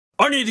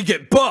I need to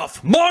get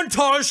buff.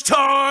 Montage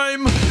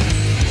time!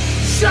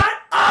 Shut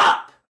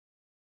up!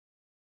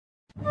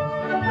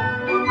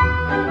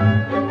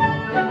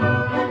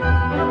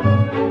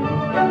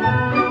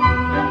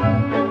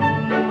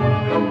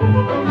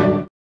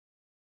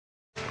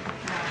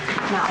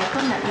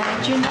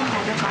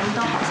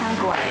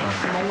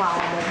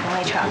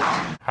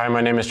 Hi,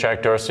 my name is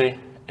Jack Dorsey,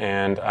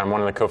 and I'm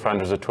one of the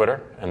co-founders of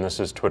Twitter, and this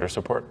is Twitter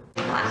Support.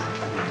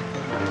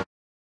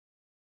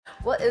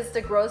 What is the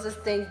grossest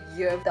thing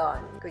you've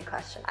done? Good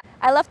question.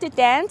 I love to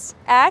dance,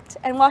 act,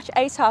 and watch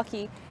ice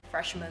hockey.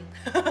 Freshman.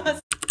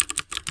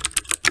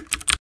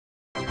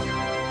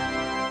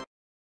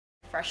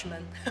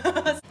 Freshman.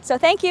 So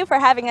thank you for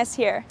having us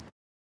here.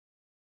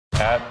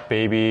 At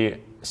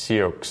Baby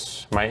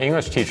Seoks. My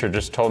English teacher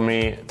just told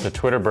me the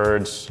Twitter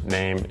bird's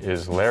name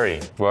is Larry.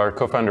 Well, our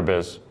co-founder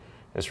Biz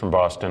is from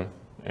Boston,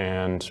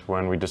 and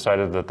when we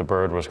decided that the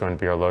bird was going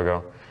to be our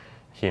logo,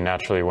 he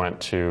naturally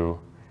went to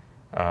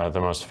the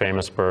most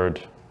famous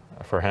bird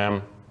for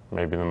him,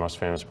 maybe the most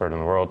famous bird in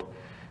the world,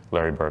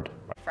 Larry Bird.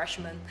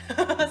 Freshman.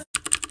 I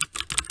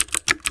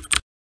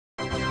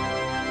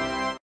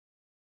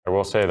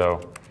will say though,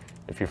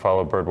 if you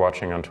follow bird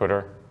watching on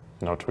Twitter,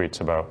 no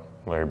tweets about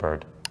Larry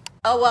Bird.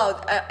 Oh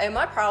well, am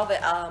I proud of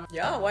it?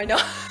 Yeah, why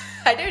not?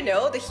 I don't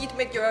know, the heat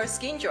make your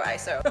skin dry,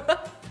 so.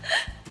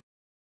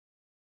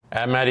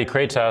 At Maddie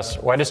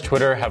Kratas, why does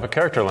Twitter have a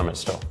character limit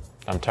still?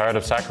 I'm tired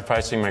of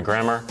sacrificing my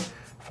grammar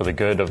for the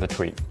good of the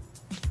tweet.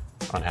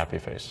 Unhappy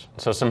face.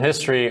 So some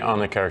history on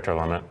the character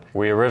limit.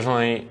 We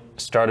originally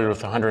started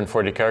with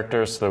 140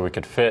 characters so that we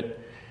could fit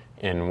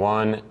in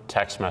one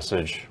text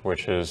message,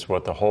 which is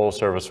what the whole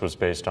service was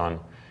based on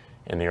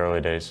in the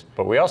early days.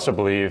 But we also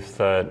believe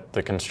that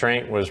the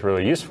constraint was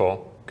really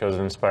useful because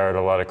it inspired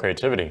a lot of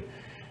creativity.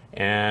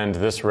 And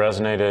this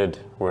resonated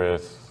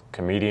with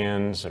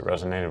comedians, it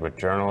resonated with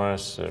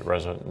journalists, it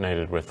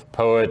resonated with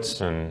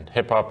poets and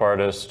hip-hop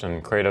artists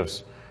and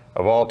creatives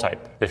of all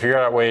type. They figured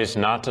out ways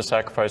not to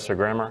sacrifice their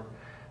grammar,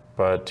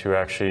 but to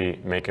actually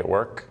make it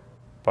work.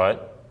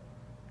 But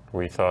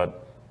we thought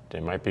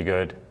it might be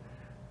good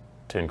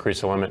to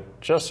increase the limit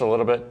just a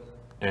little bit,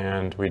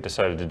 and we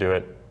decided to do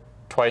it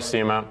twice the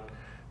amount,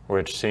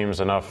 which seems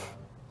enough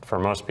for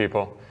most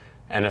people.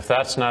 And if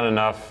that's not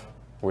enough,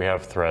 we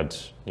have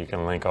threads. You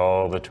can link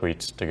all the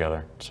tweets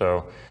together.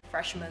 So,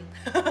 Freshman.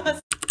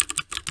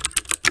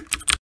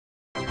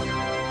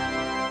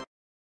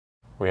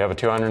 we have a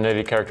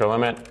 280 character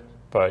limit,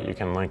 but you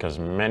can link as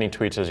many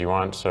tweets as you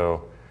want,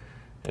 so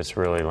it's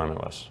really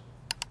limitless.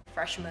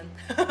 Freshman.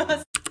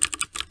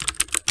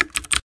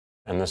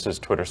 And this is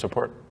Twitter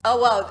Support.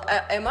 Oh well,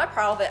 am I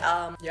proud of it?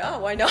 Yeah,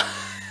 why not?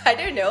 I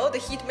don't know, the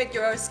heat make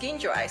your skin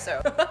dry,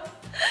 so.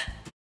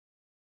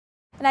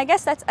 And I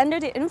guess that's under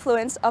the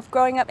influence of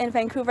growing up in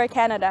Vancouver,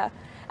 Canada.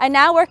 I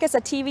now work as a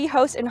TV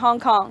host in Hong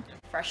Kong.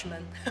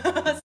 Freshman.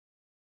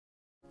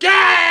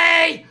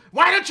 Gay!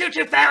 Why don't you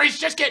two fairies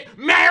just get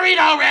married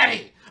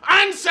already?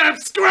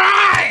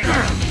 Unsubscribe!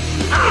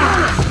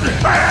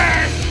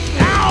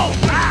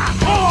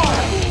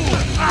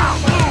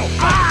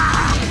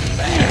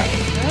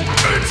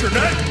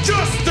 Internet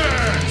justice!